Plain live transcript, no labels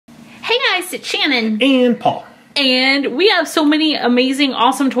Hey guys, it's Shannon. And Paul. And we have so many amazing,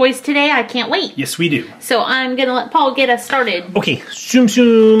 awesome toys today, I can't wait. Yes, we do. So I'm gonna let Paul get us started. Okay, Zoom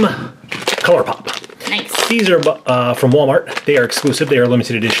Zoom Color Pop. Nice. These are from Walmart. They are exclusive. They are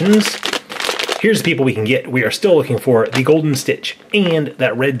limited editions. Here's the people we can get. We are still looking for the Golden Stitch and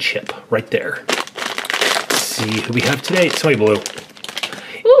that red chip right there. Let's see who we have today. It's somebody blue.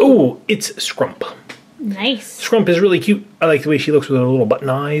 Ooh, it's Scrump. Nice. Scrump is really cute. I like the way she looks with her little button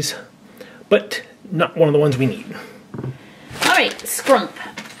eyes, but not one of the ones we need. All right, Scrump.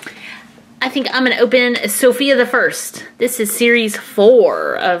 I think I'm going to open Sofia the First. This is series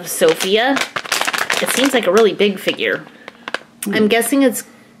 4 of Sofia. It seems like a really big figure. Ooh. I'm guessing it's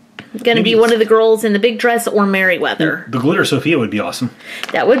going to be one of the girls in the big dress or Merryweather. The glitter Sofia would be awesome.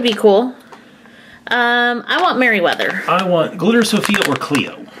 That would be cool. I want Merryweather. I want glitter Sofia or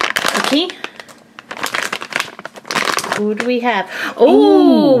Cleo. Okay. Who do we have?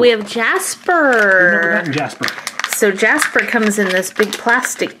 Oh, we have Jasper. We've never gotten Jasper. So Jasper comes in this big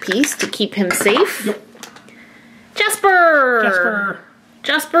plastic piece to keep him safe. Yep. Jasper! Jasper!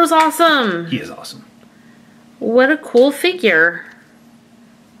 Jasper's awesome. He is awesome. What a cool figure.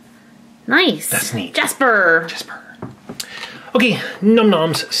 Nice. That's neat. Jasper. Jasper. Okay,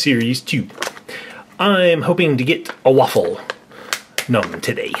 Noms Series 2. I'm hoping to get a waffle Nom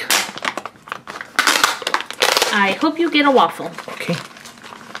today. I hope you get a waffle. Okay.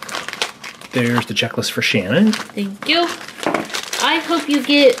 There's the checklist for Shannon. Thank you. I hope you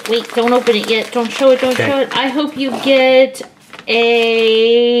get... Wait, don't open it yet. Don't show it, don't show it. I hope you get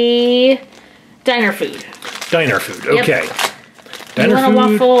a diner food. Diner food, okay. Yep. Diner you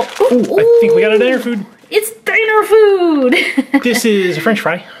want food. A waffle? Ooh, I think we got a diner food. It's diner food. This is a French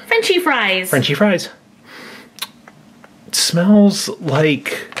fry. Frenchy fries. Frenchy fries. It smells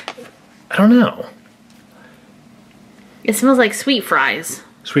like... I don't know. It smells like sweet fries.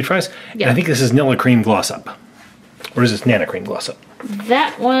 Sweet fries? Yeah. And I think this is Nilla Cream Gloss Up. Or is this Nana Cream Gloss Up?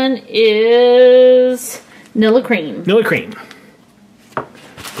 That one is Nilla Cream. Nilla Cream.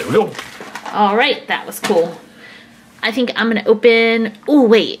 There we go. All right, that was cool. I think I'm going to open... Oh,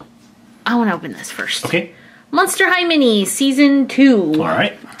 wait. I want to open this first. Okay. Monster High Mini Season 2. All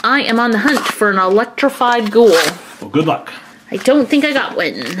right. I am on the hunt for an electrified ghoul. Well, good luck. I don't think I got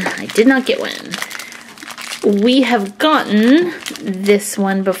one. I did not get one. We have gotten this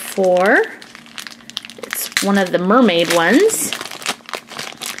one before. It's one of the mermaid ones.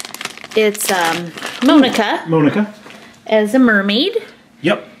 It's Monica. Monica. As a mermaid.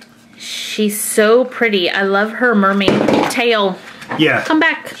 Yep. She's so pretty. I love her mermaid tail. Yeah. Come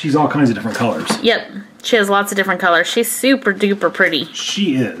back. She's all kinds of different colors. Yep. She has lots of different colors. She's super duper pretty.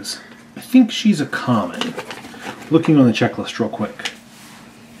 She is. I think she's a common. Looking on the checklist real quick.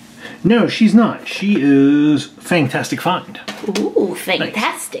 No, she's not. She is Fantastic Find. Ooh,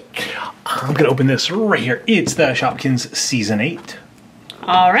 fantastic. Nice. I'm going to open this right here. It's the Shopkins Season 8.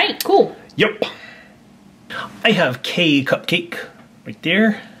 All right, cool. Yep. I have K Cupcake right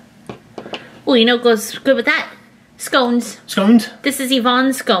there. Well, you know what goes good with that? Scones. Scones. This is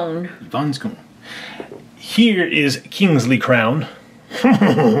Yvonne's scone. Yvonne's scone. Here is Kingsley Crown.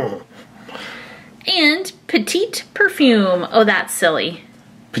 And Petite Perfume. Oh, that's silly.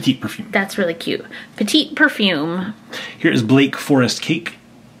 Petite Perfume. That's really cute. Petite Perfume. Here is Blake Forest Cake.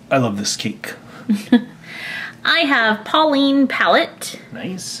 I love this cake. I have Pauline Palette.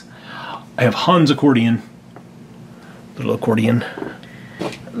 Nice. I have Hans Accordion. Little accordion.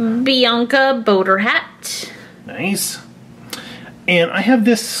 Bianca Boater Hat. Nice. And I have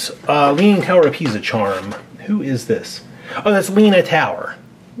this Leaning Tower of Pisa charm. Who is this? Oh, that's Lena Tower.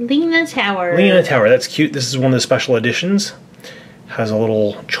 Lena Tower. Lena Tower, that's cute. This is one of the special editions. Has a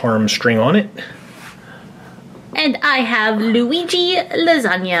little charm string on it. And I have Luigi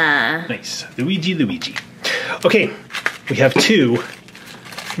Lasagna. Nice. Luigi. Okay, we have 2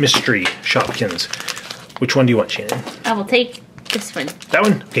 mystery Shopkins. Which one do you want, Shannon? I will take this one. That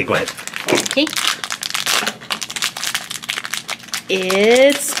one? Okay, go ahead. Okay.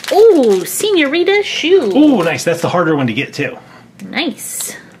 It's, ooh, Senorita Shoe. Ooh, nice. That's the harder one to get, too.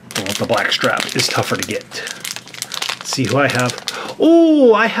 Nice. The black strap is tougher to get. Let's see who I have.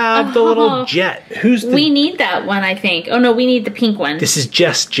 Oh, I have the little Jet. Who's the... We need that one, I think. Oh, no, we need the pink one. This is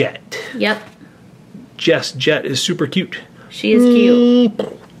Jess Jet. Yep. Jess Jet is super cute. She is cute.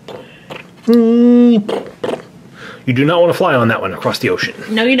 You do not want to fly on that one across the ocean.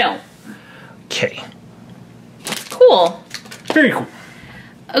 No, you don't. Okay. Cool. Very cool.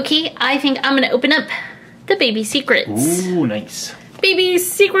 Okay, I think I'm going to open up the Baby Secrets. Ooh, nice. Baby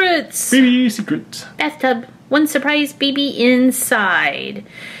Secrets. Baby Secrets. Bathtub. One surprise baby inside.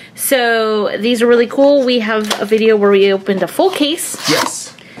 So these are really cool. We have a video where we opened a full case.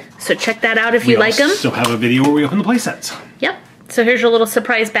 Yes. So So check that out if you like them. We also have a video where we open the play sets. Yep. So here's your little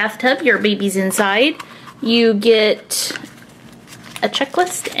surprise bathtub. Your baby's inside. You get a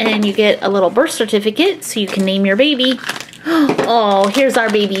checklist and you get a little birth certificate so you can name your baby. Oh, here's our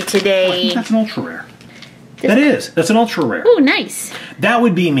baby today. I think that's an ultra rare. That's an ultra rare. Oh, nice. That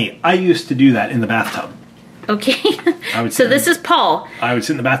would be me. I used to do that in the bathtub. Okay. So this is Paul. I would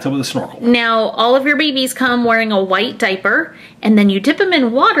sit in the bathtub with a snorkel. Now, all of your babies come wearing a white diaper, and then you dip them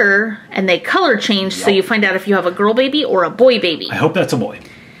in water, and they color change, so you find out if you have a girl baby or a boy baby. I hope that's a boy.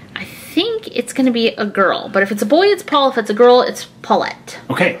 I think it's going to be a girl, but if it's a boy, it's Paul. If it's a girl, it's Paulette.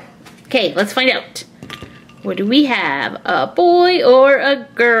 Okay. Okay, let's find out. What do we have? A boy or a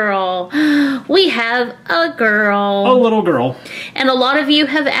girl? We have a girl. A little girl. And a lot of you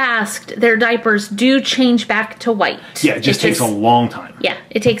have asked, their diapers do change back to white. Yeah, it just takes a long time. Yeah,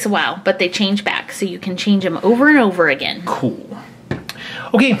 it takes a while, but they change back, so you can change them over and over again. Cool.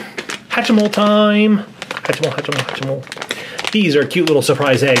 Okay, Hatchimal time. Hatchimal, Hatchimal, Hatchimal. These are cute little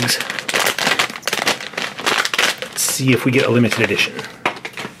surprise eggs. Let's see if we get a limited edition.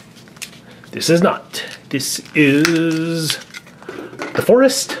 This is not. This is The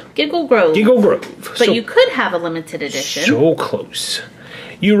Forest. Giggle Grove. Giggle Grove. But you could have a limited edition. So close.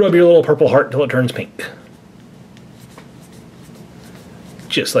 You rub your little purple heart until it turns pink.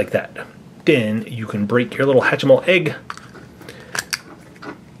 Just like that. Then you can break your little Hatchimal egg.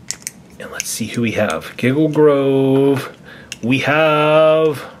 And let's see who we have. Giggle Grove. We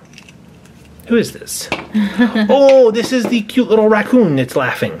have... Who is this? Oh, this is the cute little raccoon that's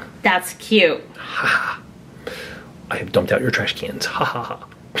laughing. That's cute. Ha. I have dumped out your trash cans. Ha ha ha.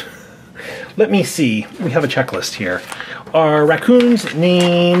 Let me see. We have a checklist here. Our raccoon's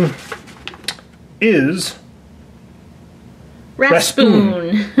name is...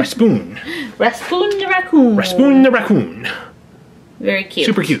 Raspoon. Raspoon. Raspoon the raccoon. Raspoon the raccoon. Very cute.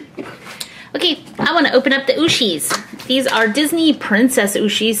 Super cute. Okay, I want to open up the Ooshies. These are Disney Princess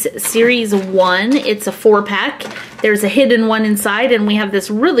Ooshies Series 1. It's a 4-pack. There's a hidden one inside, and we have this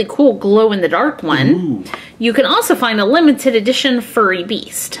really cool glow-in-the-dark one. Ooh. You can also find a limited edition furry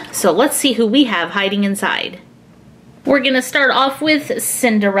beast. So let's see who we have hiding inside. We're going to start off with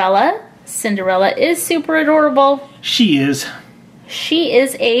Cinderella. Cinderella is super adorable. She is. She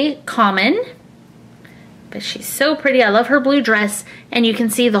is a common. But she's so pretty. I love her blue dress. And you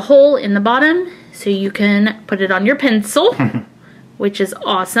can see the hole in the bottom, so you can put it on your pencil, which is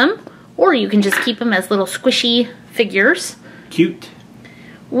awesome. Or you can just keep them as little squishy figures. Cute.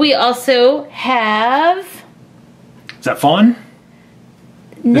 We also have... Is that Fawn?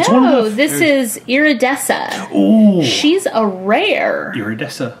 No, this is Iridessa. Oh. She's a rare.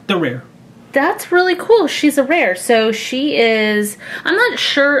 Iridessa, the rare. That's really cool. She's a rare. So she is, I'm not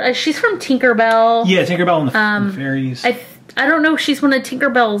sure, she's from Tinkerbell. Yeah, Tinkerbell and the fairies. I don't know if she's one of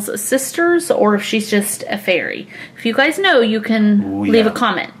Tinkerbell's sisters or if she's just a fairy. If you guys know, you can leave a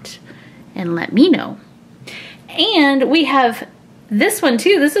comment and let me know. And we have this one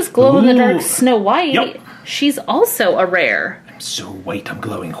too. This is glow-in-the-dark Snow White. Yep. She's also a rare. I'm so white, I'm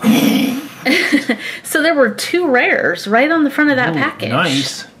glowing. So there were 2 rares right on the front of that package.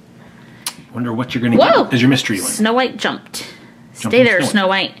 Nice. Wonder what you're going to get as your mystery one. Snow White jumped. Stay there, Snow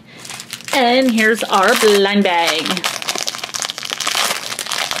White. And here's our blind bag.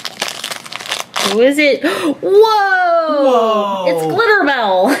 Who is it? Whoa! Whoa! It's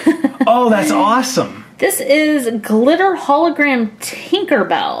Glitterbell. Oh, that's awesome. This is Glitter Hologram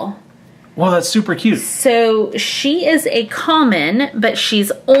Tinkerbell. Wow, that's super cute. So she is a common, but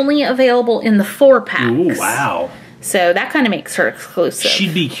she's only available in the 4-packs. Ooh, wow. So that kind of makes her exclusive.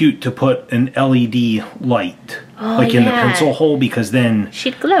 She'd be cute to put an LED light, like in the pencil hole, because then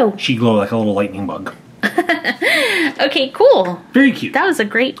she'd glow. She'd glow like a little lightning bug. Okay, cool. Very cute. That was a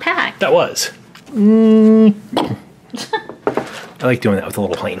great pack. That was. I like doing that with a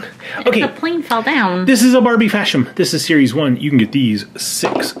little plane. Okay. The plane fell down. This is a Barbie fashion. This is series 1. You can get these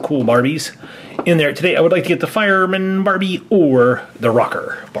 6 cool Barbies in there. Today I would like to get the Fireman Barbie or the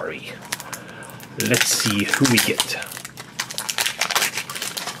Rocker Barbie. Let's see who we get.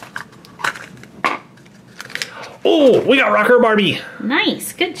 Oh, we got Rocker Barbie.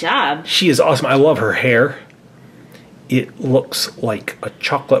 Nice, good job. She is awesome. I love her hair. It looks like a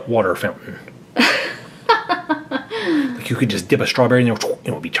chocolate water fountain. Like you could just dip a strawberry in there,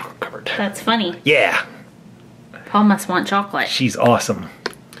 it would be chocolate covered. That's funny. Yeah. Paul must want chocolate. She's awesome.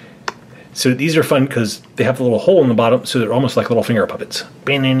 So these are fun because they have a little hole in the bottom, so they're almost like little finger puppets.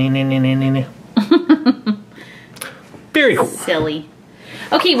 Very cool. Silly.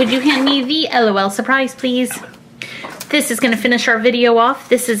 Okay, would you hand me the LOL surprise, please? This is going to finish our video off.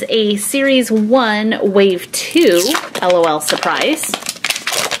 This is a Series 1 Wave 2 LOL surprise.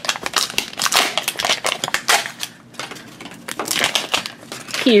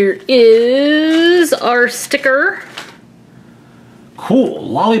 Here is our sticker. Cool.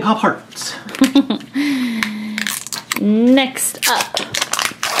 Lollipop hearts. Next up,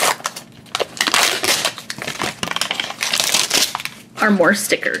 are more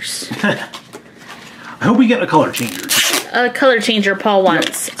stickers. I hope we get a color changer. A color changer Paul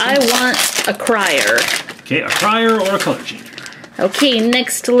wants. Yep. I want a crier. Okay, a crier or a color changer. Okay,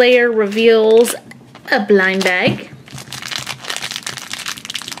 next layer reveals a blind bag.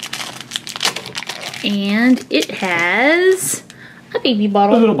 And it has a baby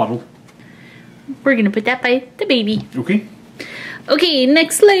bottle. A little bottle. We're going to put that by the baby. Okay. Okay,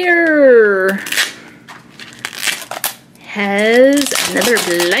 next layer has another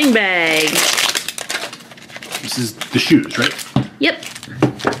blind bag. This is the shoes, right? Yep.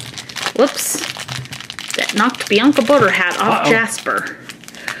 Whoops. That knocked Bianca Butter Hat off Jasper.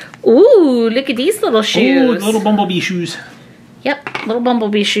 Ooh, look at these little shoes. Ooh, little bumblebee shoes. Yep, little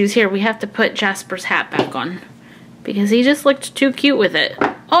bumblebee shoes. Here, we have to put Jasper's hat back on because he just looked too cute with it.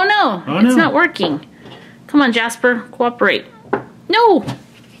 Oh no, it's not working. Come on, Jasper, cooperate. No!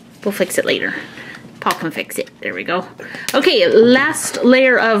 We'll fix it later. Paul can fix it. There we go. Okay, last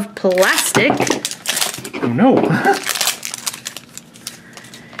layer of plastic. Oh no.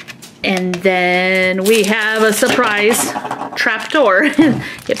 And then we have a surprise trapdoor.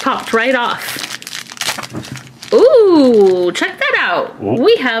 It popped right off. Ooh, check that out. Oh.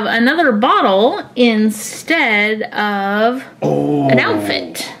 We have another bottle instead of an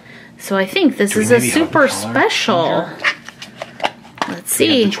outfit. So I think this is a super special. Let's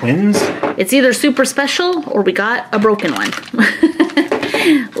see. The twins? It's either super special or we got a broken one.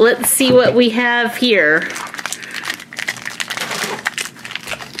 Let's see what we have here.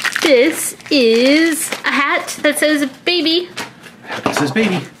 This is a hat that says baby. That says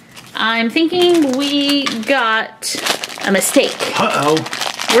baby. I'm thinking we got a mistake. Uh-oh.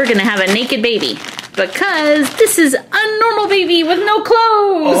 We're gonna have a naked baby because this is a normal baby with no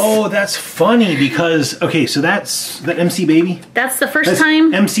clothes. Oh, that's funny because, okay, so that's that MC baby? That's the first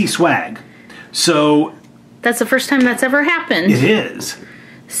time. MC swag. So. That's the first time that's ever happened. It is.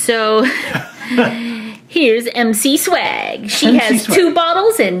 So. Here's MC Swag. She has 2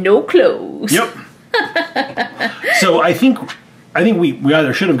 bottles and no clothes. Yep. So I think we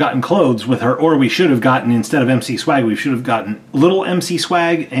either should have gotten clothes with her, or we should have gotten, instead of MC Swag, we should have gotten little MC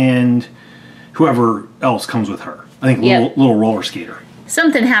Swag and whoever else comes with her. I think little roller skater.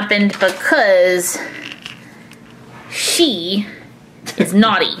 Something happened because she is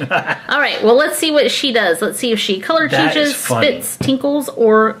naughty. All right, well, let's see what she does. Let's see if she color changes, spits, tinkles,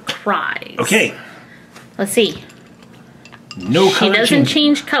 or cries. Okay. Let's see. No color She doesn't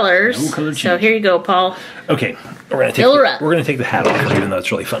change colors. No color change. So here you go, Paul. Okay, we're gonna take the hat off, even though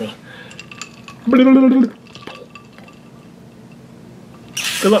it's really funny.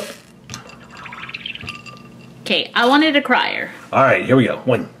 Fill up. Okay, I wanted a crier. All right, here we go.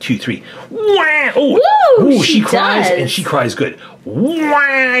 1, 2, 3. Wah! Oh, woo, she cries and she cries good. Wah!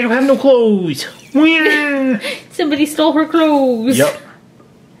 I don't have no clothes. Wah! Somebody stole her clothes. Yep.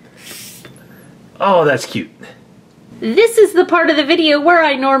 Oh, that's cute. This is the part of the video where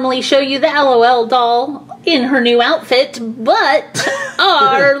I normally show you the LOL doll in her new outfit, but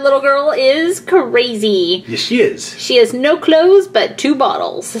our little girl is crazy. Yes, she is. She has no clothes but 2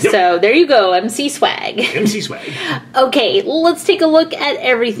 bottles. Yep. So there you go, MC Swag. MC Swag. Okay, let's take a look at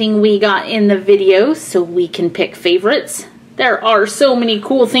everything we got in the video so we can pick favorites. There are so many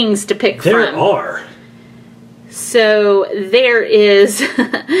cool things to pick from. There are. So there is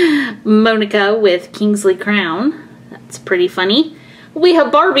Monica with Kingsley Crown. That's pretty funny. We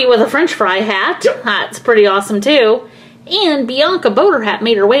have Barbie with a French fry hat. Yep. That's pretty awesome too. And Bianca Boater Hat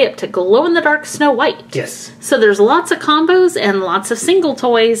made her way up to glow-in-the-dark Snow White. Yes. So there's lots of combos and lots of single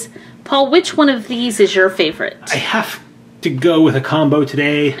toys. Paul, which one of these is your favorite? I have to go with a combo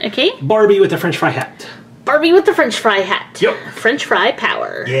today. Okay. Barbie with the French fry hat. Barbie with the French fry hat. Yep. French fry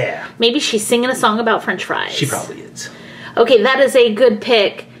power. Yeah. Maybe she's singing a song about French fries. She probably is. Okay, that is a good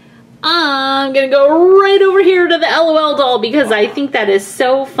pick. I'm gonna go right over here to the LOL doll because I think that is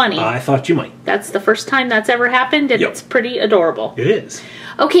so funny. I thought you might. That's the first time that's ever happened, and it's pretty adorable. It is.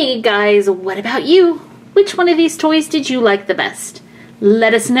 Okay, guys, what about you? Which one of these toys did you like the best?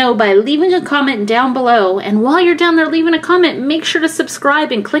 Let us know by leaving a comment down below, and while you're down there leaving a comment, make sure to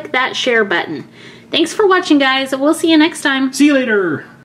subscribe and click that share button. Thanks for watching, guys. We'll see you next time. See you later.